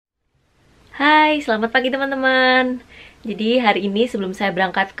Hai, selamat pagi teman-teman. Jadi hari ini sebelum saya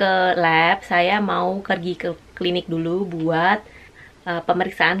berangkat ke lab, saya mau pergi ke klinik dulu buat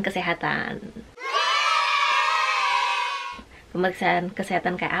pemeriksaan kesehatan. Pemeriksaan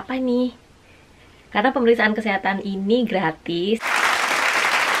kesehatan kayak apa nih? Karena pemeriksaan kesehatan ini gratis.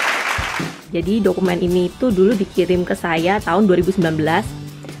 Jadi dokumen ini tuh dulu dikirim ke saya tahun 2019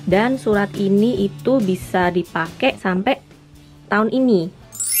 dan surat ini itu bisa dipakai sampai tahun ini.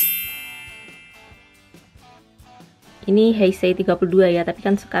 Ini Heisei 32 ya, tapi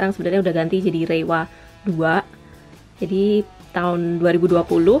kan sekarang sebenarnya udah ganti jadi Reiwa 2. Jadi tahun 2020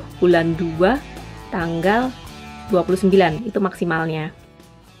 bulan 2 tanggal 29 itu maksimalnya.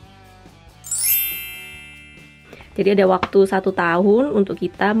 Jadi ada waktu 1 tahun untuk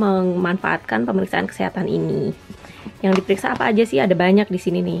kita memanfaatkan pemeriksaan kesehatan ini. Yang diperiksa apa aja sih? Ada banyak di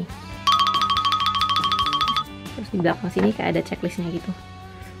sini nih. Terus di belakang sini kayak ada checklistnya gitu.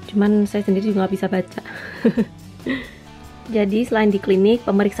 Cuman saya sendiri juga nggak bisa baca. Jadi selain di klinik,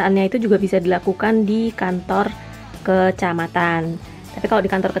 pemeriksaannya itu juga bisa dilakukan di kantor kecamatan. Tapi kalau di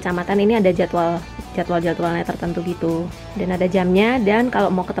kantor kecamatan ini ada jadwalnya tertentu gitu, dan ada jamnya. Dan kalau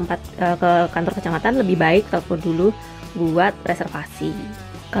mau ke kantor kecamatan lebih baik telepon dulu buat reservasi.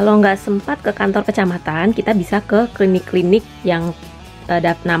 Kalau nggak sempat ke kantor kecamatan, kita bisa ke klinik-klinik yang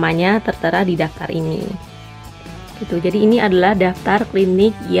namanya tertera di daftar ini. Gitu. Jadi ini adalah daftar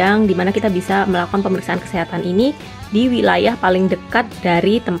klinik yang dimana kita bisa melakukan pemeriksaan kesehatan ini di wilayah paling dekat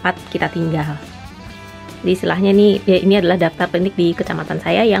dari tempat kita tinggal. Jadi istilahnya nih, ya ini adalah daftar klinik di kecamatan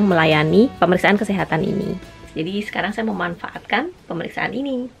saya yang melayani pemeriksaan kesehatan ini. Jadi sekarang saya memanfaatkan pemeriksaan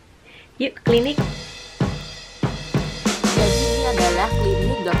ini. Yuk ke klinik. Jadi ini adalah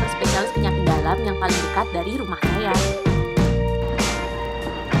klinik dokter spesialis penyakit dalam yang paling dekat dari rumah saya.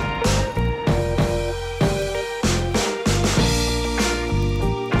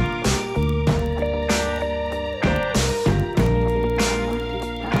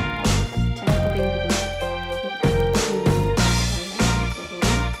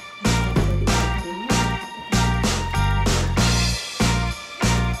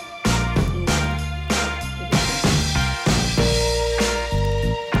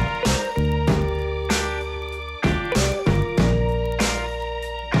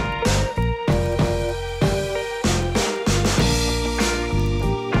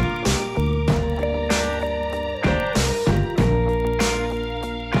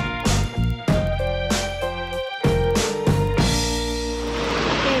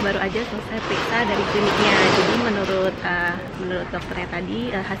 Baru aja selesai periksa dari kliniknya. Jadi menurut dokternya tadi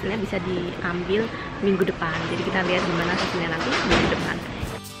hasilnya bisa diambil minggu depan. Jadi kita lihat gimana hasilnya nanti minggu depan.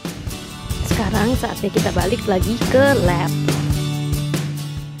 Sekarang saatnya kita balik lagi ke lab.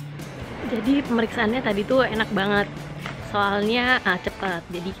 Jadi pemeriksaannya tadi tuh enak banget. Soalnya cepat.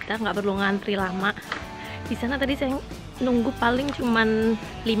 Jadi kita nggak perlu ngantri lama. Di sana tadi saya nunggu paling cuman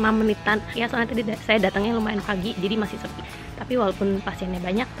 5 menitan. Ya soalnya tadi saya datangnya lumayan pagi, jadi masih sepi. Tapi walaupun pasiennya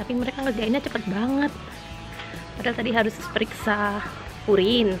banyak, tapi mereka ngerjainnya cepet banget. Padahal tadi harus periksa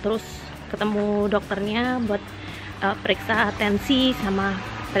urin, terus ketemu dokternya buat periksa tensi sama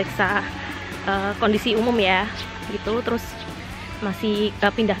periksa kondisi umum ya, gitu. Terus masih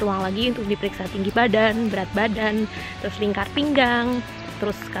pindah ruang lagi untuk diperiksa tinggi badan, berat badan, terus lingkar pinggang,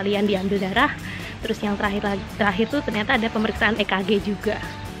 terus kalian diambil darah. Terus yang terakhir tuh ternyata ada pemeriksaan EKG juga.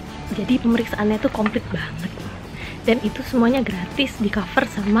 Jadi pemeriksaannya tuh komplit banget. Dan itu semuanya gratis, di cover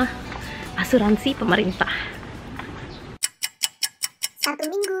sama asuransi pemerintah. 1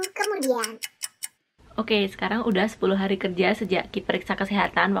 minggu kemudian. Oke, sekarang udah 10 hari kerja sejak periksa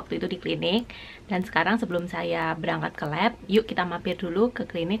kesehatan waktu itu di klinik. Dan sekarang sebelum saya berangkat ke lab, yuk kita mampir dulu ke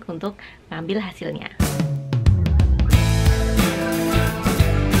klinik untuk ngambil hasilnya.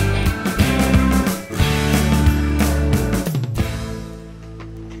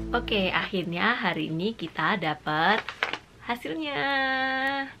 Oke, akhirnya hari ini kita dapat hasilnya.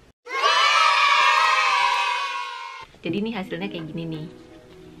 Jadi ini hasilnya kayak gini nih.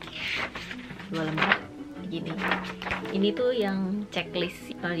 2 lembar gini. Ini tuh yang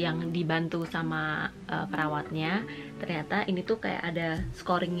checklist yang dibantu sama perawatnya. Ternyata ini tuh kayak ada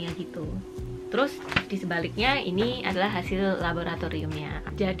scoringnya gitu. Terus di sebaliknya ini adalah hasil laboratoriumnya.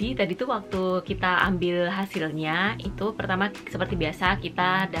 Jadi tadi tuh waktu kita ambil hasilnya itu pertama seperti biasa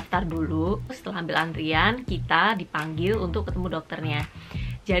kita daftar dulu. Setelah ambil antrian kita dipanggil untuk ketemu dokternya.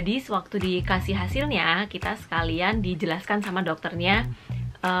 Jadi sewaktu dikasih hasilnya kita sekalian dijelaskan sama dokternya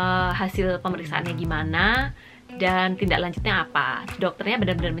hasil pemeriksaannya gimana dan tindak lanjutnya apa. Dokternya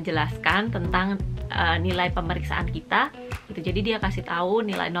benar-benar menjelaskan tentang nilai pemeriksaan kita gitu. Jadi dia kasih tahu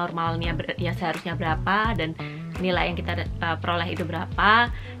nilai normalnya ya seharusnya berapa dan nilai yang kita peroleh itu berapa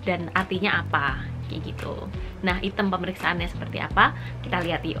dan artinya apa, kayak gitu. Nah, item pemeriksaannya seperti apa? Kita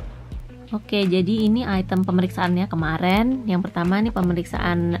lihat yuk. Oke, jadi ini item pemeriksaannya kemarin. Yang pertama nih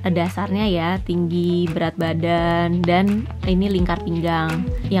pemeriksaan dasarnya ya, tinggi, berat badan, dan ini lingkar pinggang.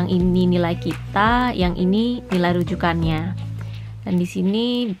 Yang ini nilai kita, yang ini nilai rujukannya. Dan di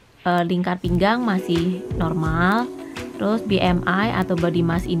sini lingkar pinggang masih normal. Terus BMI atau Body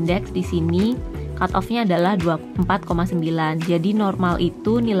Mass Index di sini cut off-nya adalah 24,9. Jadi normal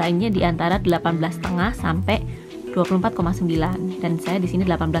itu nilainya di antara 18,5 sampai 24,9, dan saya di sini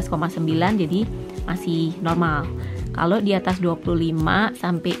 18,9, jadi masih normal. Kalau di atas 25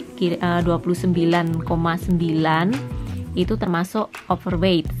 sampai 29,9 itu termasuk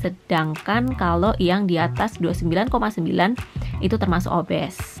overweight, sedangkan kalau yang di atas 29,9 itu termasuk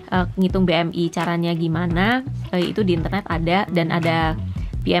obes. Ngitung BMI caranya gimana? Itu di internet ada, dan ada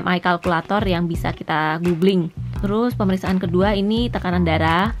BMI kalkulator yang bisa kita googling. Terus pemeriksaan kedua ini tekanan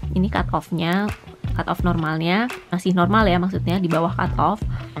darah, ini cut off-nya, cut off normalnya masih normal ya, maksudnya di bawah cut off.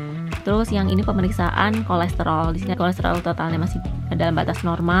 Terus yang ini pemeriksaan kolesterol, di sini kolesterol totalnya masih dalam batas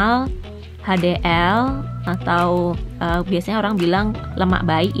normal. HDL atau biasanya orang bilang lemak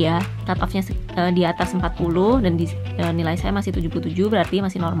baik ya, cut off-nya di atas 40, dan nilai saya masih 77, berarti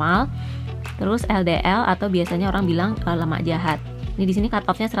masih normal. Terus LDL atau biasanya orang bilang lemak jahat. Ini di sini cut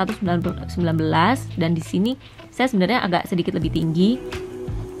off-nya 119, dan di sini saya sebenarnya agak sedikit lebih tinggi.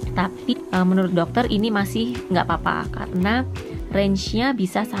 Tapi menurut dokter ini masih nggak apa-apa karena range-nya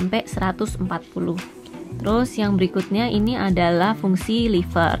bisa sampai 140. Terus yang berikutnya ini adalah fungsi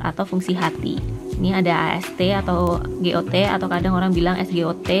liver atau fungsi hati. Ini ada AST atau GOT, atau kadang orang bilang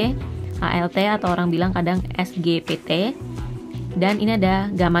SGOT, ALT atau orang bilang kadang SGPT, dan ini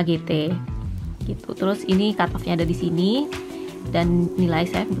ada gamma GT gitu. Terus ini cut off-nya ada di sini, dan nilai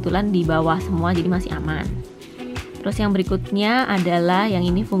saya kebetulan di bawah semua, jadi masih aman. Terus yang berikutnya adalah yang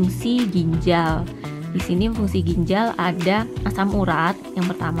ini fungsi ginjal. Di sini fungsi ginjal ada asam urat yang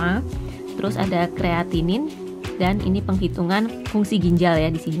pertama, terus ada kreatinin, dan ini penghitungan fungsi ginjal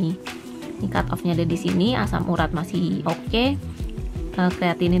ya di sini. Ini cut off-nya ada di sini, asam urat masih oke,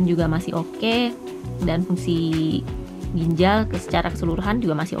 kreatinin juga masih oke, dan fungsi ginjal secara keseluruhan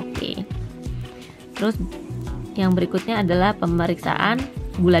juga masih oke. Terus yang berikutnya adalah pemeriksaan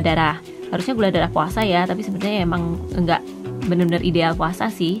gula darah. Harusnya gula darah puasa ya, tapi sebenarnya emang enggak benar-benar ideal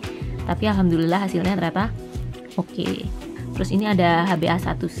puasa sih. Tapi alhamdulillah hasilnya ternyata oke. Terus ini ada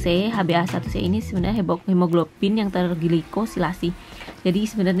HbA1c. HbA1c ini sebenarnya hemoglobin yang terglikosilasi. Jadi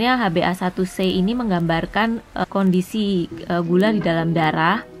sebenarnya HbA1c ini menggambarkan kondisi gula di dalam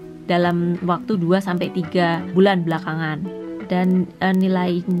darah dalam waktu 2-3 bulan belakangan. Dan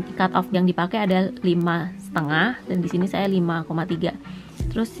nilai cut off yang dipakai ada 5,5, dan di sini saya 5,3.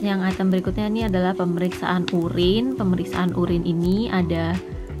 Terus yang item berikutnya ini adalah pemeriksaan urin. Pemeriksaan urin ini ada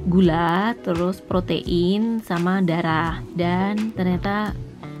gula, terus protein, sama darah, dan ternyata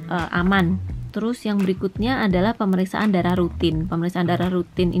aman. Terus yang berikutnya adalah pemeriksaan darah rutin. Pemeriksaan darah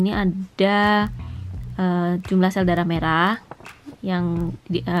rutin ini ada jumlah sel darah merah yang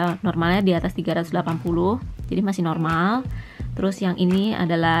normalnya di atas 380, jadi masih normal. Terus yang ini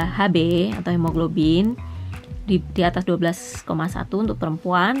adalah HB atau hemoglobin di atas 12,1 untuk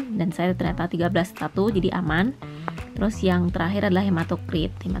perempuan, dan saya ternyata 13,1, jadi aman. Terus yang terakhir adalah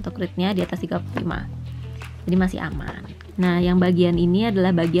hematokrit. Hematokritnya di atas 35, jadi masih aman. Nah, yang bagian ini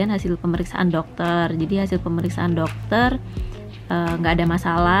adalah bagian hasil pemeriksaan dokter. Jadi hasil pemeriksaan dokter nggak ada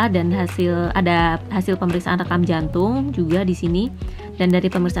masalah, dan ada hasil pemeriksaan rekam jantung juga di sini, dan dari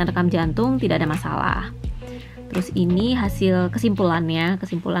pemeriksaan rekam jantung tidak ada masalah. Terus ini hasil kesimpulan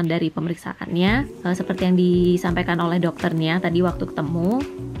dari pemeriksaannya, seperti yang disampaikan oleh dokternya tadi waktu ketemu,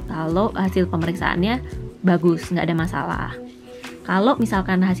 kalau hasil pemeriksaannya bagus, nggak ada masalah. Kalau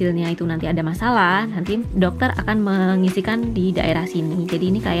misalkan hasilnya itu nanti ada masalah, nanti dokter akan mengisikan di daerah sini.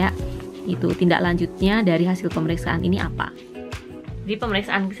 Jadi ini kayak itu tindak lanjutnya dari hasil pemeriksaan ini apa. Di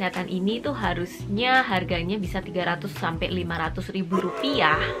pemeriksaan kesehatan ini tuh harusnya harganya bisa 300 sampai 500 ribu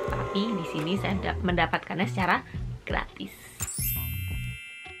rupiah, tapi di sini saya mendapatkannya secara gratis.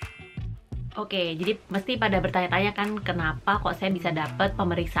 Oke, jadi mesti pada bertanya-tanya kan, kenapa kok saya bisa dapat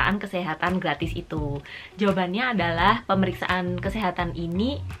pemeriksaan kesehatan gratis itu? Jawabannya adalah pemeriksaan kesehatan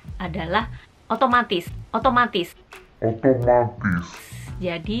ini adalah otomatis.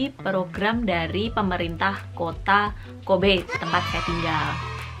 Jadi program dari pemerintah kota Kobe, tempat saya tinggal.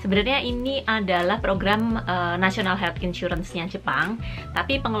 Sebenarnya ini adalah program National Health Insurance-nya Jepang,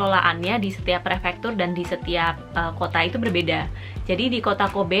 tapi pengelolaannya di setiap prefektur dan di setiap kota itu berbeda. Jadi di kota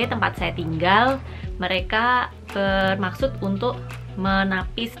Kobe, tempat saya tinggal, mereka bermaksud untuk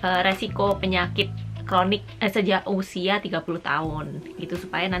menapis resiko penyakit kronik sejak usia 30 tahun gitu,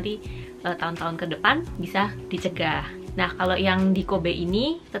 supaya nanti tahun-tahun ke depan bisa dicegah. Nah, kalau yang di Kobe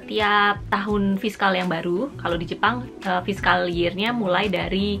ini setiap tahun fiskal yang baru, kalau di Jepang fiskal year-nya mulai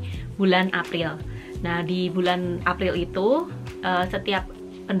dari bulan April. Nah, di bulan April itu setiap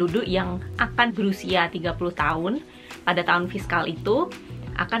penduduk yang akan berusia 30 tahun pada tahun fiskal itu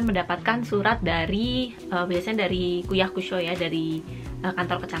akan mendapatkan surat dari biasanya dari kuyakusho ya, dari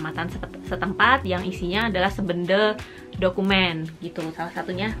kantor kecamatan setempat yang isinya adalah sebenda dokumen gitu. Salah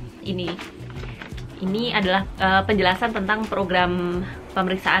satunya ini adalah penjelasan tentang program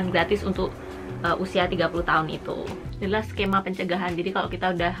pemeriksaan gratis untuk usia 30 tahun itu. Adalah skema pencegahan. Jadi kalau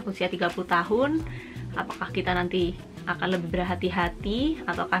kita udah usia 30 tahun, apakah kita nanti akan lebih berhati-hati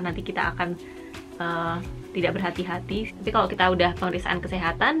ataukah nanti kita akan tidak berhati-hati. Tapi kalau kita udah pemeriksaan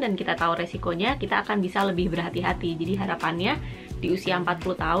kesehatan dan kita tahu resikonya, kita akan bisa lebih berhati-hati. Jadi harapannya di usia 40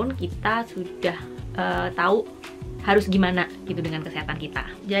 tahun kita sudah tahu harus gimana gitu dengan kesehatan kita.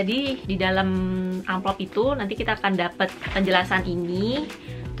 Jadi di dalam amplop itu nanti kita akan dapat penjelasan ini,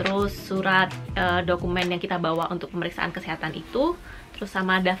 terus surat dokumen yang kita bawa untuk pemeriksaan kesehatan itu, terus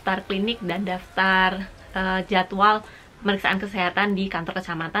sama daftar klinik dan daftar jadwal pemeriksaan kesehatan di kantor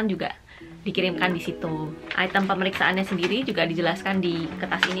kecamatan juga dikirimkan di situ. Item pemeriksaannya sendiri juga dijelaskan di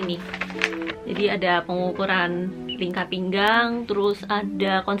kertas ini nih. Jadi ada pengukuran lingkar pinggang, terus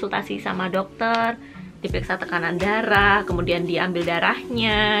ada konsultasi sama dokter, diperiksa tekanan darah, kemudian diambil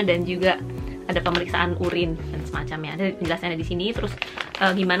darahnya, dan juga ada pemeriksaan urin dan semacamnya. Ada penjelasannya di sini. Terus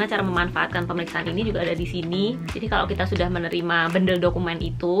gimana cara memanfaatkan pemeriksaan ini juga ada di sini. Jadi kalau kita sudah menerima bundle dokumen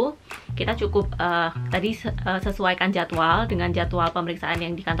itu, kita cukup tadi sesuaikan jadwal dengan jadwal pemeriksaan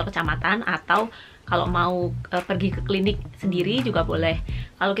yang di kantor kecamatan, atau kalau mau pergi ke klinik sendiri juga boleh.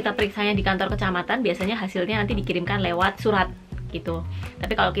 Kalau kita periksanya di kantor kecamatan, biasanya hasilnya nanti dikirimkan lewat surat gitu.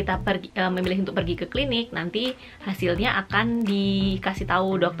 Tapi kalau kita memilih untuk pergi ke klinik, nanti hasilnya akan dikasih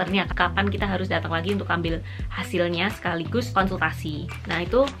tahu dokternya kapan kita harus datang lagi untuk ambil hasilnya sekaligus konsultasi. Nah,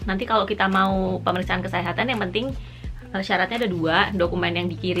 itu nanti kalau kita mau pemeriksaan kesehatan, yang penting syaratnya ada 2 dokumen yang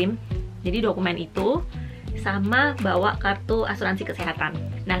dikirim. Jadi dokumen itu sama bawa kartu asuransi kesehatan.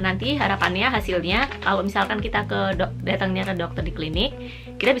 Nah, nanti harapannya hasilnya kalau misalkan kita datangnya ke dokter di klinik,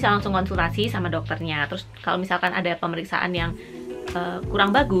 kita bisa langsung konsultasi sama dokternya. Terus kalau misalkan ada pemeriksaan yang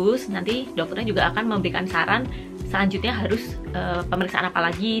kurang bagus, nanti dokternya juga akan memberikan saran selanjutnya harus pemeriksaan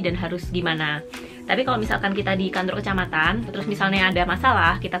apa lagi dan harus gimana. Tapi kalau misalkan kita di kantor kecamatan, terus misalnya ada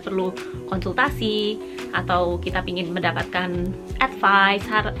masalah, kita perlu konsultasi atau kita ingin mendapatkan advice,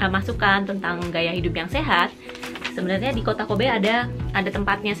 masukan tentang gaya hidup yang sehat, sebenarnya di kota Kobe ada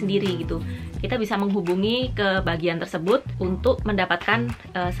tempatnya sendiri gitu. Kita bisa menghubungi ke bagian tersebut untuk mendapatkan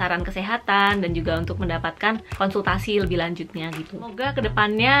saran kesehatan dan juga untuk mendapatkan konsultasi lebih lanjutnya gitu. Semoga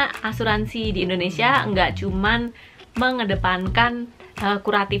kedepannya asuransi di Indonesia nggak cuman mengedepankan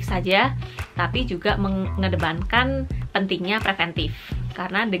kuratif saja, tapi juga mengedepankan pentingnya preventif.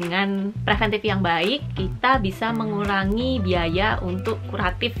 Karena dengan preventif yang baik, kita bisa mengurangi biaya untuk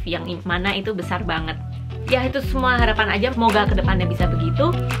kuratif yang mana itu besar banget. Ya, itu semua harapan aja, semoga kedepannya bisa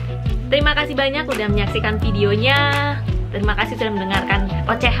begitu. Terima kasih banyak udah menyaksikan videonya. Terima kasih sudah mendengarkan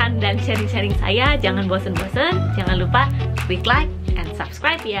ocehan dan sharing-sharing saya. Jangan bosen-bosen, jangan lupa klik like and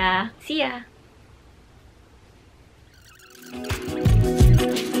subscribe ya. See ya!